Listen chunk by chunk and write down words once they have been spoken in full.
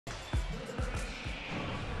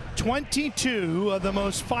22 of the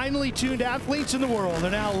most finely tuned athletes in the world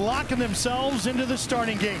are now locking themselves into the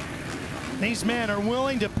starting gate. These men are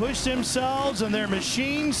willing to push themselves and their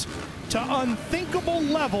machines to unthinkable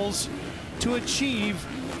levels to achieve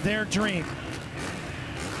their dream.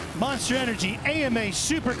 Monster Energy AMA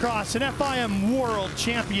Supercross and FIM World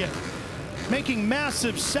Champion, making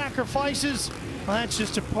massive sacrifices. Well, that's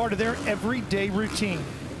just a part of their everyday routine.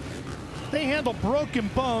 They handle broken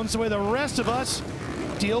bones the way the rest of us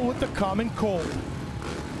deal with the common cold.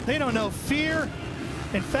 They don't know fear.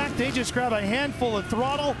 In fact, they just grab a handful of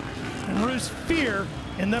throttle and roost fear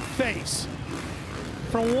in the face.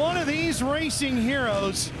 For one of these racing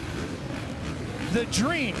heroes, the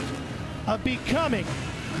dream of becoming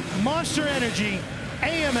Monster Energy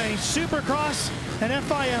AMA Supercross and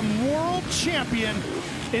FIM World Champion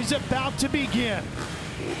is about to begin.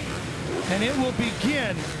 And it will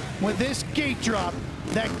begin with this gate drop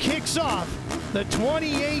that kicks off the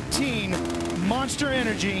 2018 Monster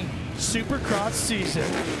Energy Supercross season.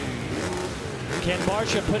 Can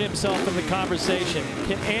Barcia put himself in the conversation?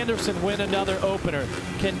 Can Anderson win another opener?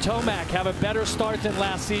 Can Tomac have a better start than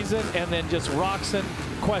last season? And then just Roczen,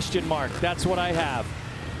 question mark. That's what I have.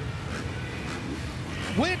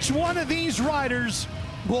 Which one of these riders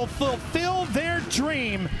will fulfill their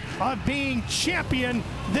dream of being champion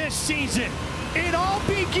this season? It all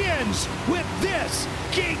begins with this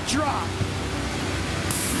gate drop.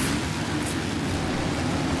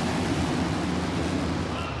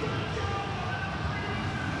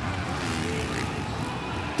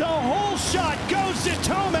 The whole shot goes to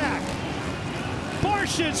Tomac.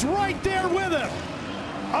 Barcia's right there with him.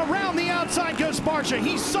 Around the outside goes Barcia.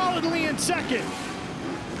 He's solidly in second.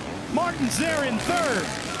 Martin's there in third.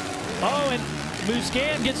 Oh, and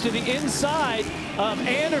Musquin gets to the inside of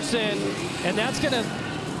Anderson, and that's going to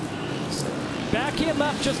back him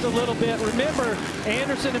up just a little bit. Remember,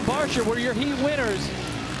 Anderson and Barcia were your heat winners.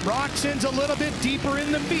 Roczen's a little bit deeper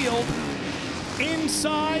in the field,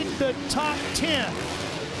 inside the top 10.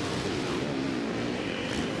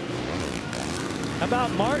 How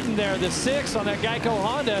about Martin there, the 6 on that Geico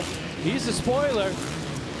Honda? He's the spoiler.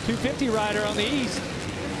 250 rider on the east.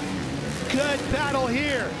 Good battle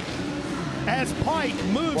here as Pike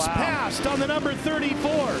moves past on the number 34.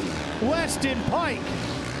 Weston Pike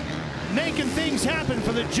making things happen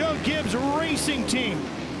for the Joe Gibbs racing team.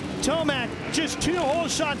 Tomac just 2 whole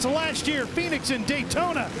shots last year, Phoenix and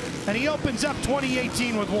Daytona, and he opens up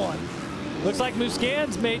 2018 with 1. Looks like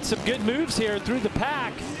Musquin's made some good moves here through the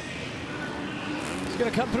pack. He's going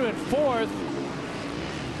to come through in 4th.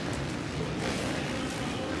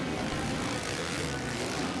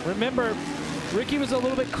 Remember, Ricky was a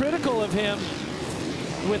little bit critical of him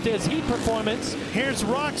with his heat performance. Here's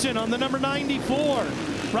Roczen on the number 94.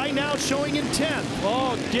 Right now showing in 10th.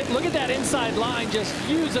 Oh, look at that inside line, just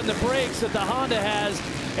using the brakes that the Honda has.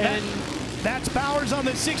 And that's Bowers on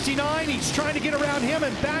the 69. He's trying to get around him,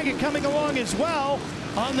 and Baggett coming along as well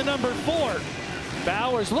on the number 4.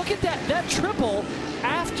 Bowers, look at that. That triple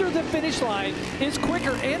after the finish line is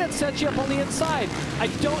quicker, and it sets you up on the inside. I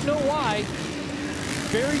don't know why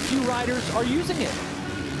very few riders are using it.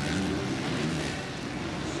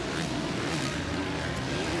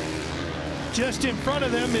 Just in front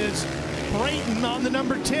of them is Brayton on the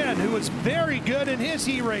number 10, who was very good in his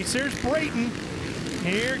heat race. There's Brayton.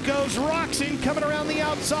 Here goes Roczen coming around the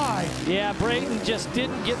outside. Yeah, Brayton just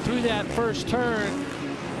didn't get through that first turn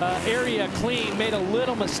area clean, made a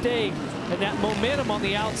little mistake. And that momentum on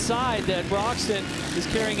the outside that Roczen is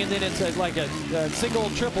carrying, and then it's like a single,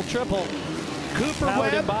 triple. Cooper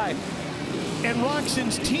Webb and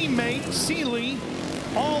Roczen's teammate, Seeley,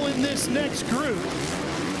 all in this next group.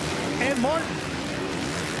 And Martin.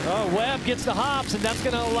 Oh, Webb gets the hops, and that's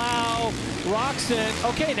going to allow Roczen.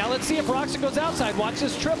 Okay, now let's see if Roczen goes outside. Watch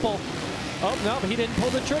this triple. Oh, no, he didn't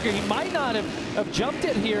pull the trigger. He might not have jumped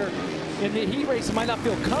it here in the heat race. He might not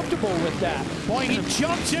feel comfortable with that. Boy, he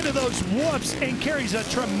jumps into those whoops and carries a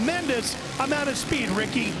tremendous amount of speed,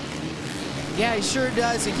 Ricky. Yeah, he sure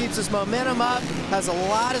does. He keeps his momentum up, has a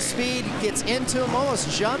lot of speed, gets into him, almost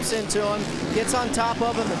jumps into him, gets on top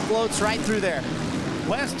of him, and floats right through there.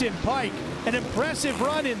 Weston Pike, an impressive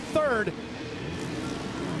run in 3rd.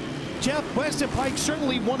 Jeff, Weston Pike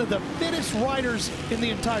certainly one of the fittest riders in the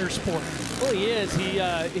entire sport. Well, he is. He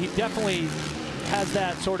definitely has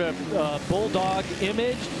that sort of bulldog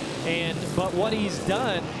image, but what he's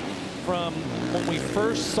done from when we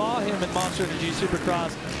first saw him in Monster Energy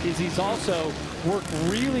Supercross is he's also worked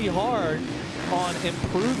really hard on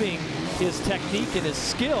improving his technique and his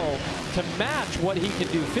skill to match what he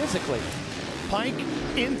can do physically. Pike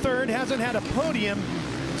in 3rd, hasn't had a podium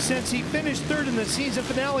since he finished third in the season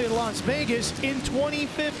finale in Las Vegas in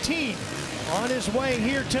 2015. On his way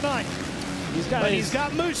here tonight. He's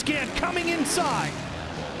got Musquin coming inside.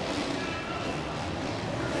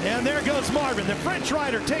 And there goes Marvin, the French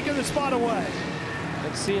rider, taking the spot away.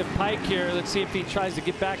 Let's see if Pike here, let's see if he tries to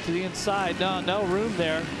get back to the inside. No room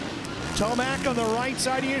there. Tomac on the right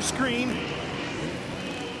side of your screen.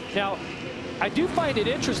 Now, I do find it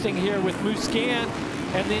interesting here with Musquin,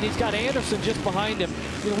 and then he's got Anderson just behind him.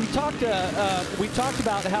 You know, we talked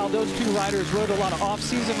about how those two riders rode a lot of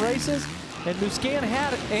off-season races, and Musquin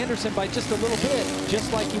had Anderson by just a little bit,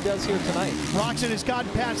 just like he does here tonight. Roczen has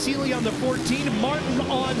gotten past Seeley on the 14, Martin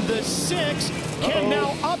on the 6. Ken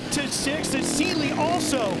now up to 6 as Seeley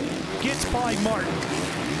also gets by Martin.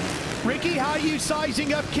 Ricky, how are you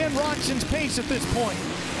sizing up Ken Roczen's pace at this point?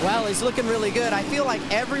 Well, he's looking really good. I feel like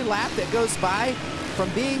every lap that goes by, from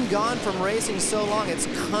being gone from racing so long, it's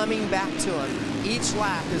coming back to him. Each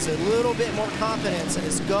lap is a little bit more confidence and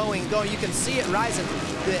is going. You can see it rising.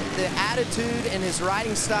 The attitude and his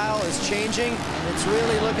riding style is changing. And it's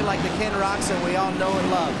really looking like the Ken Roczen we all know and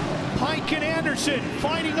love. Pike and Anderson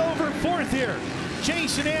fighting over fourth here.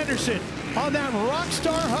 Jason Anderson on that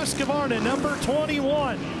Rockstar Husqvarna number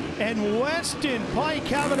 21. And Weston Pike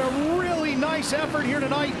having a really nice effort here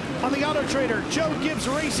tonight on the Auto Trader. Joe Gibbs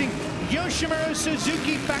Racing, Yoshimura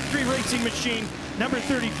Suzuki Factory Racing Machine, number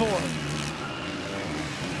 34.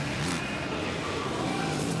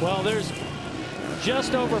 Well, there's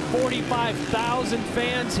just over 45,000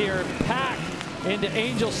 fans here packed into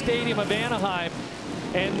Angel Stadium of Anaheim.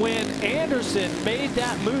 And when Anderson made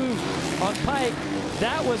that move on Pike,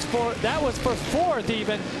 that was for fourth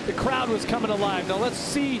even. The crowd was coming alive. Now let's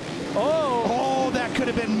see. Oh, that could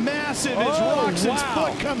have been massive as Roczen's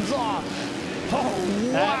foot comes off.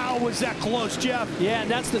 Oh, wow, was that close, Jeff? Yeah, and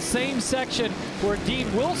that's the same section where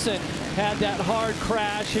Dean Wilson had that hard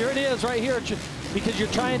crash. Here it is right here, because you're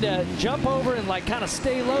trying to jump over and like kind of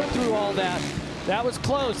stay low through all that. That was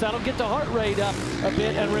close. That'll get the heart rate up a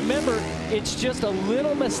bit. And remember, it's just a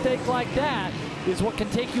little mistake like that is what can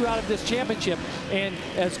take you out of this championship. And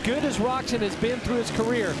as good as Roczen has been through his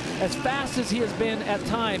career, as fast as he has been at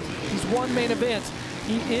times, he's won main events.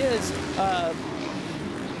 He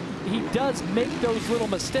does make those little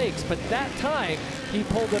mistakes, but that time he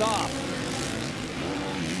pulled it off.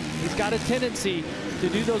 He's got a tendency to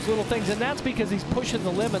do those little things, and that's because he's pushing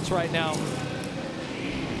the limits right now.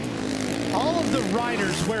 All of the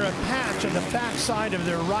riders wear a patch on the back side of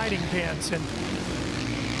their riding pants, and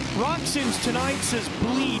Roczen's tonight says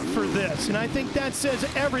bleed for this, and I think that says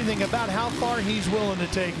everything about how far he's willing to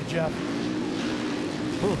take it, Jeff.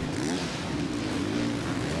 Ooh.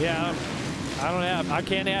 Yeah, I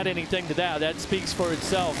can't add anything to that. That speaks for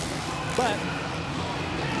itself. But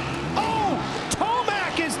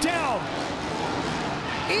Tomac is down.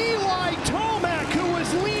 Eli Tomac, who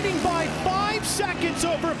was leading by 5 seconds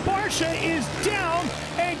over Barcia, is down.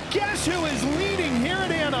 And guess who is leading here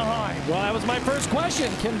at Anaheim? Well, that was my first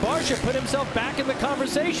question. Can Barcia put himself back in the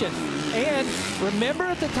conversation? And remember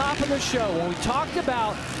at the top of the show when we talked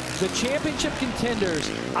about the championship contenders,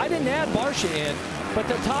 I didn't add Barcia in, but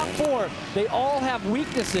the top 4, they all have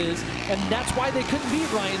weaknesses, and that's why they couldn't beat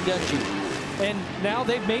Ryan Dungey. And now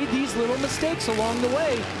they've made these little mistakes along the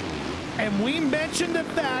way. And we mentioned the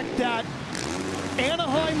fact that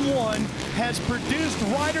Anaheim 1 has produced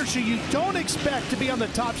riders who you don't expect to be on the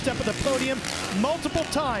top step of the podium multiple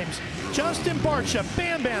times. Justin Barcia,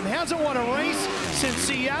 Bam Bam, hasn't won a race since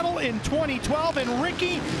Seattle in 2012. And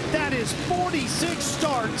Ricky, that is 46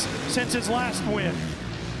 starts since his last win.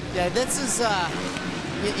 Yeah, this is,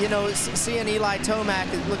 you know, seeing Eli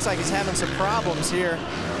Tomac, it looks like he's having some problems here.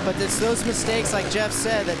 But it's those mistakes, like Jeff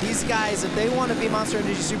said, that these guys, if they want to be Monster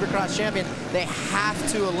Energy Supercross champion, they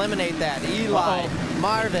have to eliminate that. Eli,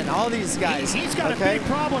 Marvin, all these guys. He's got a big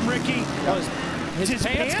problem, Ricky. His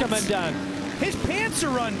pants come undone. His pants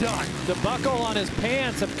are undone. The buckle on his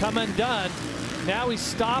pants have come undone. Now he's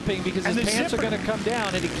stopping because his pants are going to come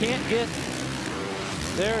down, and he can't get.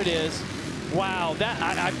 There it is. Wow, that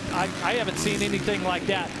I haven't seen anything like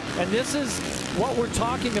that. And this is what we're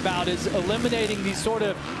talking about, is eliminating these sort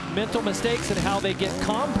of mental mistakes and how they get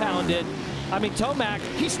compounded. I mean, Tomac,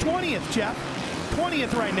 he's 20th, Jeff.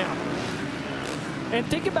 20th right now. And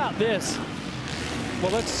think about this.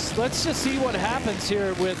 Well, let's just see what happens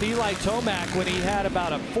here with Eli Tomac when he had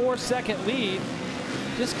about a 4-second lead.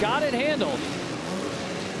 Just got it handled.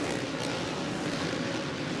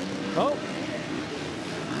 Oh.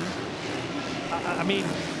 I mean,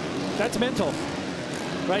 that's mental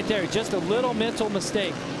right there. Just a little mental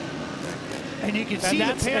mistake. And you can see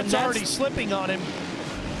the pants already slipping on him.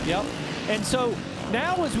 Yep. And so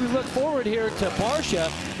now as we look forward here to Barcia,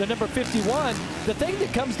 the number 51, the thing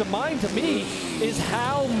that comes to mind to me is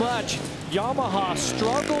how much Yamaha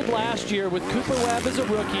struggled last year with Cooper Webb as a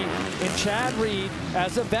rookie and Chad Reed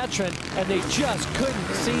as a veteran, and they just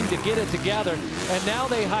couldn't seem to get it together. And now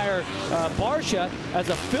they hire Barcia as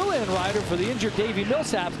a fill-in rider for the injured Davey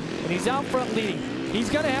Millsaps, and he's out front leading. He's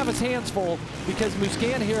going to have his hands full because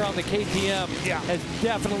Musquin here on the KTM has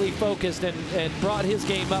definitely focused and brought his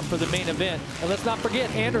game up for the main event. And let's not forget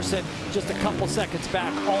Anderson just a couple seconds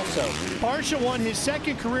back also. Barcia won his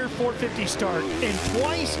second career 450 start, and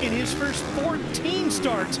twice in his first 14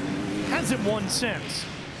 starts hasn't won since.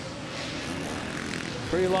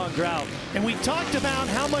 Pretty long drought. And we talked about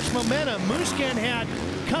how much momentum Musquin had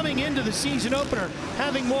coming into the season opener,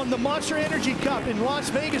 having won the Monster Energy Cup in Las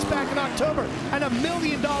Vegas back in October and $1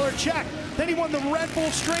 million check. Then he won the Red Bull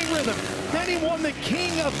String Rhythm. Then he won the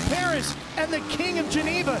King of Paris and the King of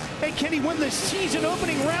Geneva. And can he win the season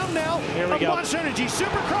opening round now of Monster Energy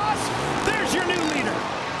Supercross? There's your new leader.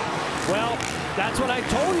 Well, that's what I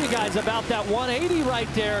told you guys about that 180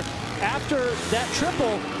 right there. After that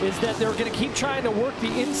triple is that they're going to keep trying to work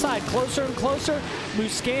the inside closer and closer.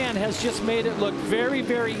 Musquin has just made it look very,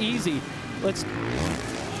 very easy.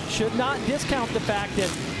 Should not discount the fact that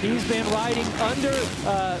he's been riding under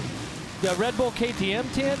the Red Bull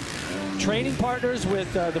KTM tent, training partners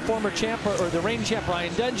with the former champ or the reigning champ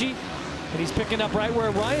Ryan Dungey, and he's picking up right where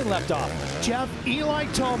Ryan left off. Jeff, Eli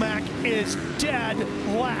Tomac is dead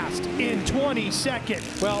last in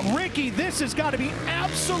 22nd. Well, Ricky, this has got to be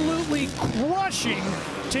absolutely crushing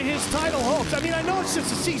to his title hopes. I mean, I know it's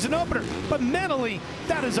just a season opener, but mentally,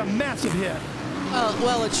 that is a massive hit.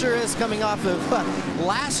 Well, it sure is, coming off of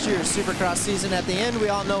last year's Supercross season. At the end, we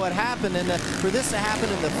all know what happened, and for this to happen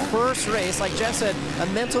in the first race, like Jeff said, a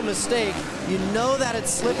mental mistake. You know that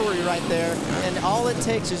it's slippery right there, and all it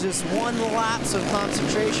takes is just one lapse of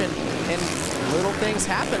concentration, and little things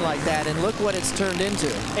happen like that, and look what it's turned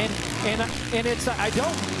into. And it's I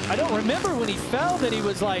don't remember when he fell that he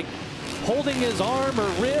was like holding his arm or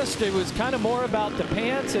wrist. It was kind of more about the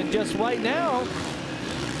pants, and just right now,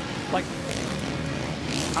 like,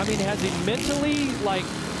 I mean, has he mentally, like,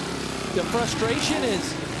 the frustration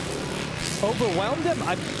is overwhelmed him?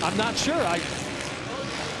 I'm not sure.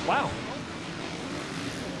 Wow.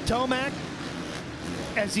 Tomac,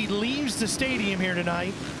 as he leaves the stadium here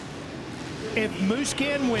tonight, if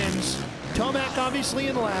Musquin wins, Tomac obviously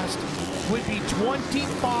in last, would be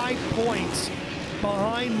 25 points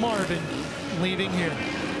behind Marvin leaving here.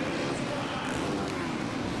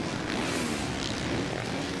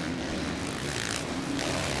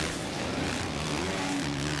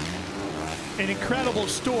 An incredible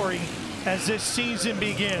story as this season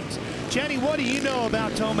begins. Jenny, what do you know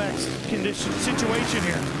about Tomac's situation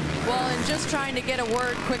here? Well, and just trying to get a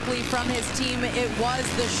word quickly from his team, it was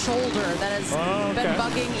the shoulder that has been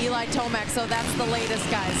bugging Eli Tomac, so that's the latest,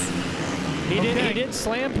 guys. He did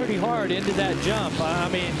slam pretty hard into that jump. I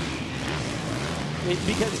mean,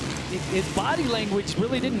 because his body language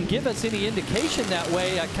really didn't give us any indication that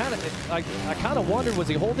way. I kind of wondered, was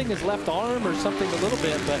he holding his left arm or something a little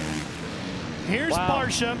bit, but here's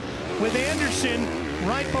Barcia with Anderson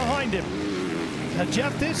right behind him. Now,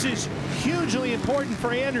 Jeff, this is hugely important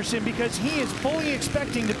for Anderson because he is fully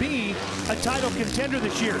expecting to be a title contender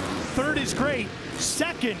this year. Third is great.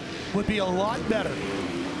 Second would be a lot better.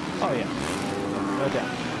 Oh, yeah. No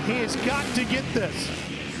doubt. He has got to get this.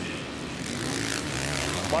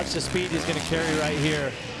 Watch the speed he's going to carry right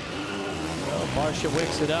here. Oh, Barcia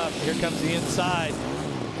wicks it up. Here comes the inside.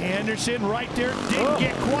 Anderson right there, didn't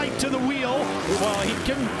get quite to the wheel. Well, he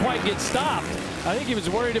couldn't quite get stopped. I think he was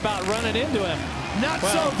worried about running into him. Not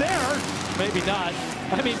so there. Maybe not.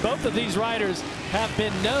 I mean, both of these riders have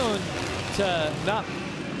been known to not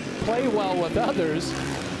play well with others.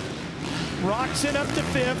 Roczen up to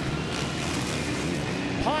fifth.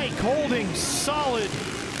 Pike holding solid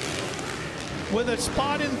with a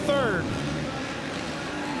spot in third.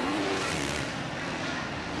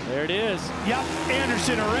 There it is. Yep,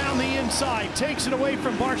 Anderson around the inside, takes it away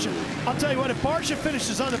from Barcia. I'll tell you what, if Barcia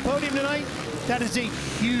finishes on the podium tonight, that is a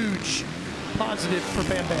huge positive for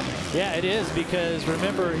Bam Bam. Yeah, it is, because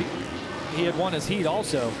remember, he had won his heat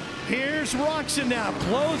also. Here's Roczen now,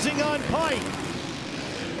 closing on Pike.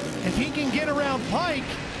 If he can get around Pike,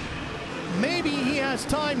 maybe he has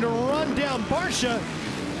time to run down Barcia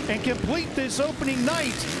and complete this opening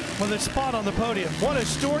night with a spot on the podium. What a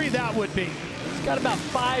story that would be. It's got about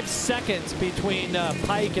 5 seconds between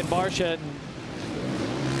Pike and Barcia,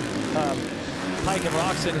 Pike and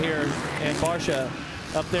Roczen here, and Barcia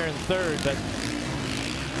up there in third. But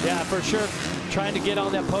yeah, for sure, trying to get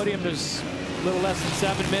on that podium. There's a little less than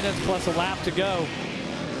 7 minutes plus a lap to go.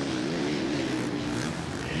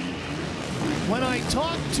 When I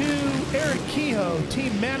talked to Eric Kehoe,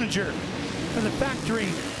 team manager for the factory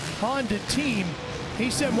Honda team, he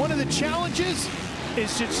said one of the challenges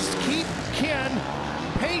is to just keep Ken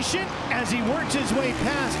patient as he works his way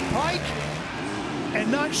past Pike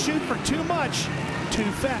and not shoot for too much too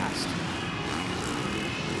fast.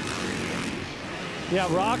 Yeah,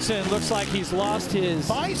 Roczen looks like he's lost his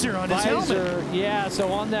visor on his helmet. Yeah, so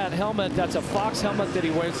on that helmet, that's a Fox helmet that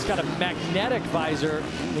he wears. It's got a magnetic visor.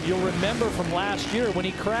 And you'll remember from last year when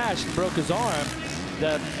he crashed and broke his arm,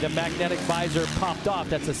 the magnetic visor popped off.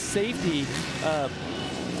 That's a safety,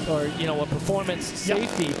 or a performance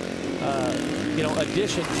safety,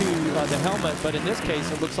 addition to the helmet. But in this case,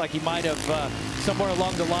 it looks like he might have somewhere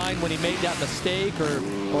along the line when he made that mistake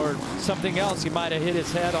or something else, he might have hit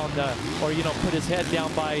his head on the, or put his head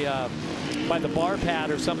down by the bar pad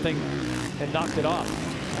or something and knocked it off.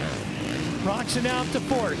 Roczen out to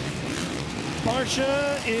fourth.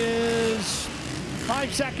 Barsha is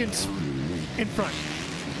 5 seconds in front.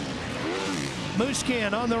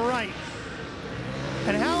 Musquin on the right.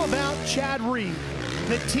 And how about Chad Reed?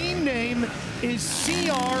 The team name is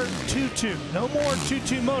CR22. No more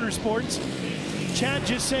 22 Motorsports. Chad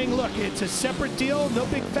just saying, look, it's a separate deal. No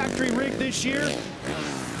big factory rig this year.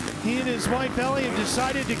 He and his wife Ellie have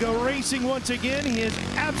decided to go racing once again. He is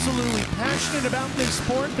absolutely passionate about this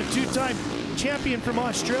sport, the two-time champion from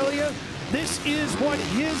Australia. This is what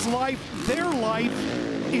his life, their life,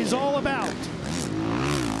 is all about.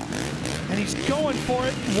 And he's going for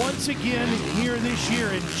it once again here this year.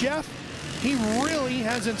 And Jeff, he really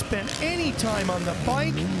hasn't spent any time on the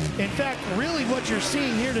bike. In fact, really what you're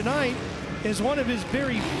seeing here tonight is one of his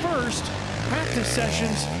very first practice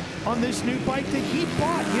sessions on this new bike that he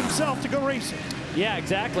bought himself to go racing. Yeah,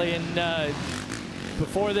 exactly. And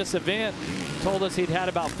before this event, told us he'd had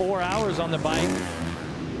about 4 hours on the bike.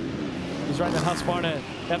 He's riding the Husqvarna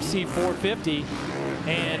FC 450.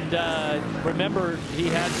 And remember, he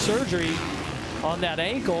had surgery on that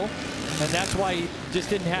ankle, and that's why he just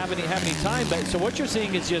didn't have any time. But so what you're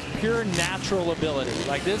seeing is just pure natural ability.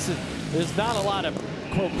 Like there's not a lot of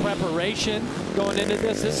quote preparation going into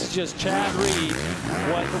this. This is just Chad Reed,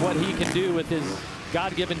 what he can do with his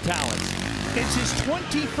God-given talents. It's his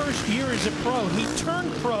 21st year as a pro. He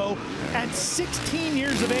turned pro at 16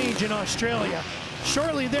 years of age in Australia.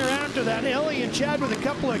 Shortly thereafter that, Ellie and Chad, with a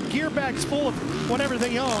couple of gear bags full of whatever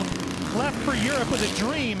they owned, left for Europe with a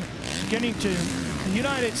dream, getting to the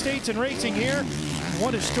United States and racing here.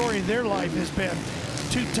 What a story their life has been.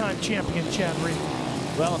 Two-time champion Chad Reed.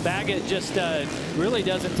 Well, Baggett just really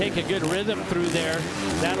doesn't take a good rhythm through there.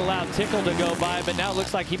 That allowed Tickle to go by, but now it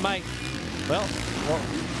looks like he might, well,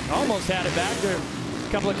 almost had it back there.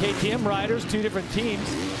 A couple of KTM riders, two different teams.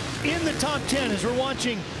 In the top 10 as we're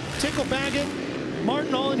watching Tickle, Baggett,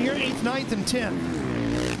 Martin all in here, 8th, 9th, and 10th.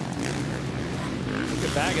 Look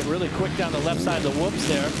at Baggett really quick down the left side of the whoops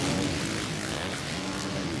there.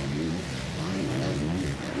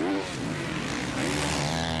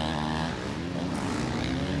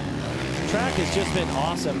 The track has just been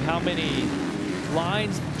awesome. How many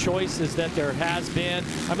lines choices that there has been.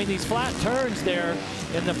 I mean, these flat turns there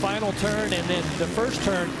in the final turn and then the first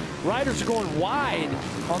turn, riders are going wide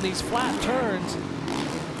on these flat turns.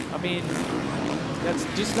 I mean, that's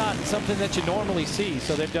just not something that you normally see.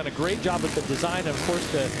 So they've done a great job with the design. And of course,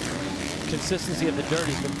 the consistency of the dirt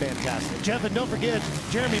has been fantastic. Jeff, and don't forget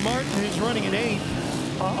Jeremy Martin, who's running an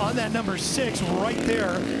 8th on that number 6 right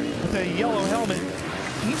there with a yellow helmet.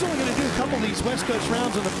 He's only going to do a couple of these West Coast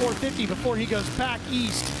rounds on the 450 before he goes back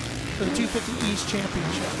east for the 250 East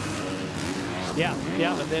Championship. Yeah,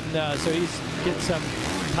 and then so he's getting some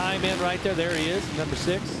time in right there. There he is, number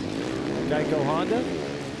 6, Geico Honda.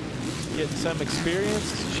 Getting some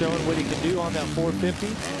experience, showing what he can do on that 450.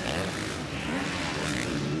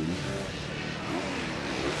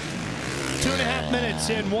 Two and a half minutes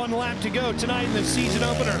and 1 lap to go tonight in the season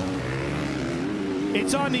opener.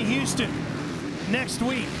 It's on to Houston next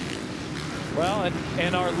week. Well,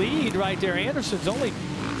 and our lead right there, Anderson's only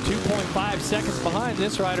 2.5 seconds behind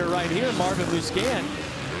this rider right here, Marvin Musquin.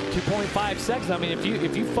 2.5 seconds. I mean,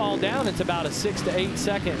 if you fall down, it's about a 6 to 8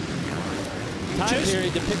 second time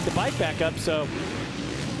period to pick the bike back up. So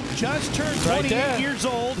just turned 28 years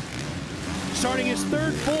old, starting his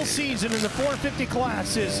 3rd full season in the 450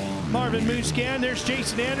 class is Marvin Musquin. There's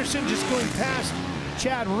Jason Anderson just going past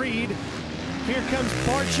Chad Reed. Here comes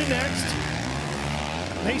Barsha next.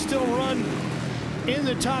 They still run in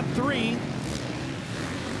the top 3.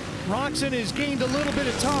 Roczen has gained a little bit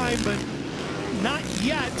of time, but not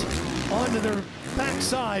yet onto the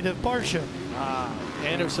backside of Barsha.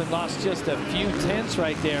 Anderson lost just a few tenths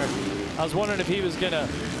right there. I was wondering if he was going to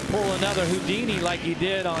pull another Houdini like he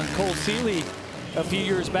did on Cole Seeley a few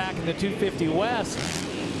years back in the 250 West.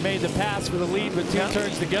 Made the pass for the lead with 2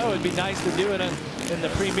 turns to go. It'd be nice to do it in the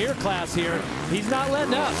Premier class here. He's not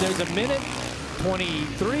letting up. There's a minute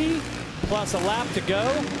 23 plus a lap to go.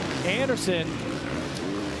 Anderson,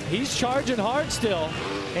 he's charging hard still,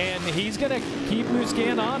 and he's going to keep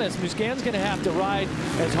Musquin honest. Musquin's going to have to ride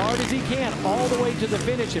as hard as he can all the way to the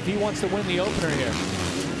finish if he wants to win the opener here.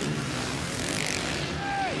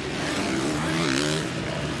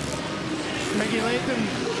 Maggie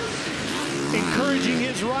Latham encouraging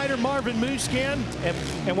his rider, Marvin Musquin.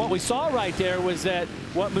 And what we saw right there was that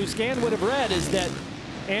what Musquin would have read is that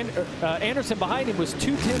Anderson behind him was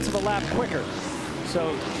 2/10 of a lap quicker.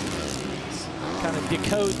 So kind of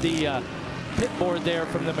decode the pit board there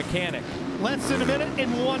from the mechanic. Less than a minute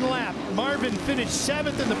in 1 lap. Marvin finished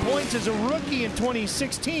 7th in the points as a rookie in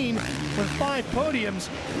 2016 with 5 podiums.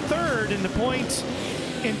 3rd in the points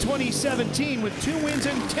in 2017 with 2 wins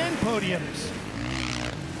and 10 podiums.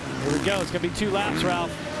 Here we go. It's going to be 2 laps,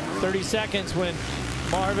 Ralph. 30 seconds when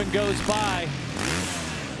Marvin goes by.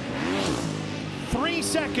 3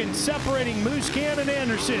 seconds separating Musquin and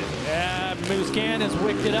Anderson. Yeah, Musquin has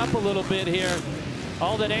wicked it up a little bit here.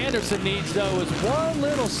 All that Anderson needs, though, is one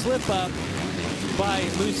little slip up by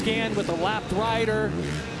Musquin with a lapped rider,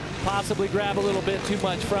 possibly grab a little bit too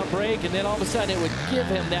much front brake, and then all of a sudden it would give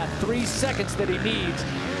him that 3 seconds that he needs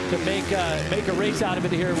to make a race out of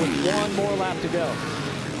it here with 1 more lap to go.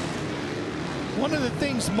 One of the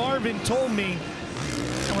things Marvin told me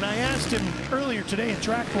when I asked him earlier today at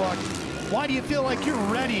Track Walk, why do you feel like you're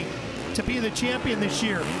ready to be the champion this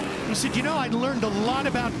year? He said, you know, I learned a lot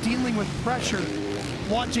about dealing with pressure,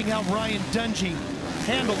 watching how Ryan Dungey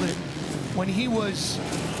handled it when he was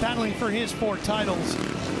battling for his 4 titles.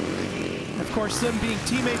 Of course, them being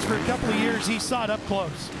teammates for a couple of years, he saw it up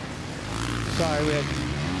close. Sorry, we had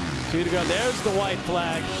 2 to go. There's the white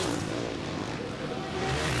flag.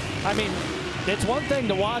 I mean, it's one thing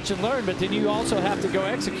to watch and learn, but then you also have to go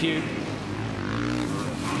execute.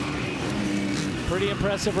 Pretty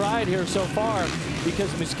impressive ride here so far, because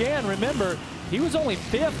Musquin, remember, he was only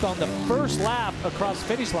 5th on the first lap across the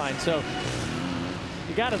finish line. So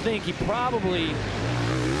you got to think he probably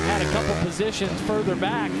had a couple positions further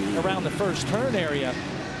back around the first turn area.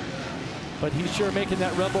 But he's sure making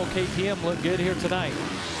that Red Bull KTM look good here tonight.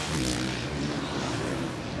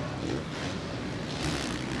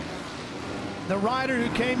 The rider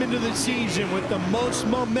who came into the season with the most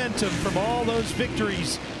momentum from all those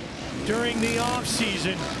victories during the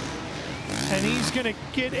offseason. And he's going to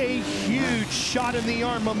get a huge shot in the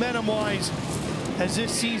arm momentum-wise as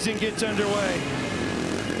this season gets underway.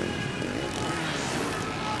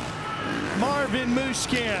 Marvin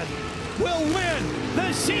Musquin will win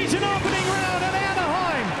the season opening round at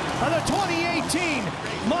Anaheim of the 2018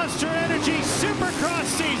 Monster Energy Supercross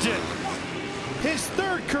season. His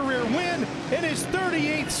 3rd career win in his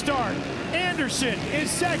 38th start. Anderson is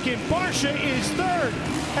 2nd, Barcia is 3rd,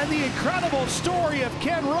 and the incredible story of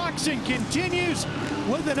Ken Roczen continues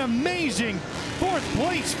with an amazing 4th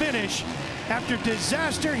place finish after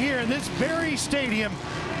disaster here in this very stadium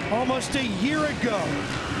almost a year ago.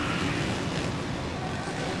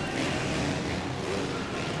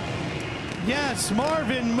 Yes,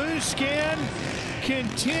 Marvin Musquin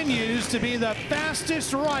continues to be the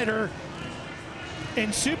fastest rider in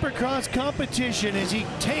Supercross competition as he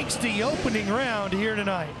takes the opening round here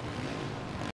tonight.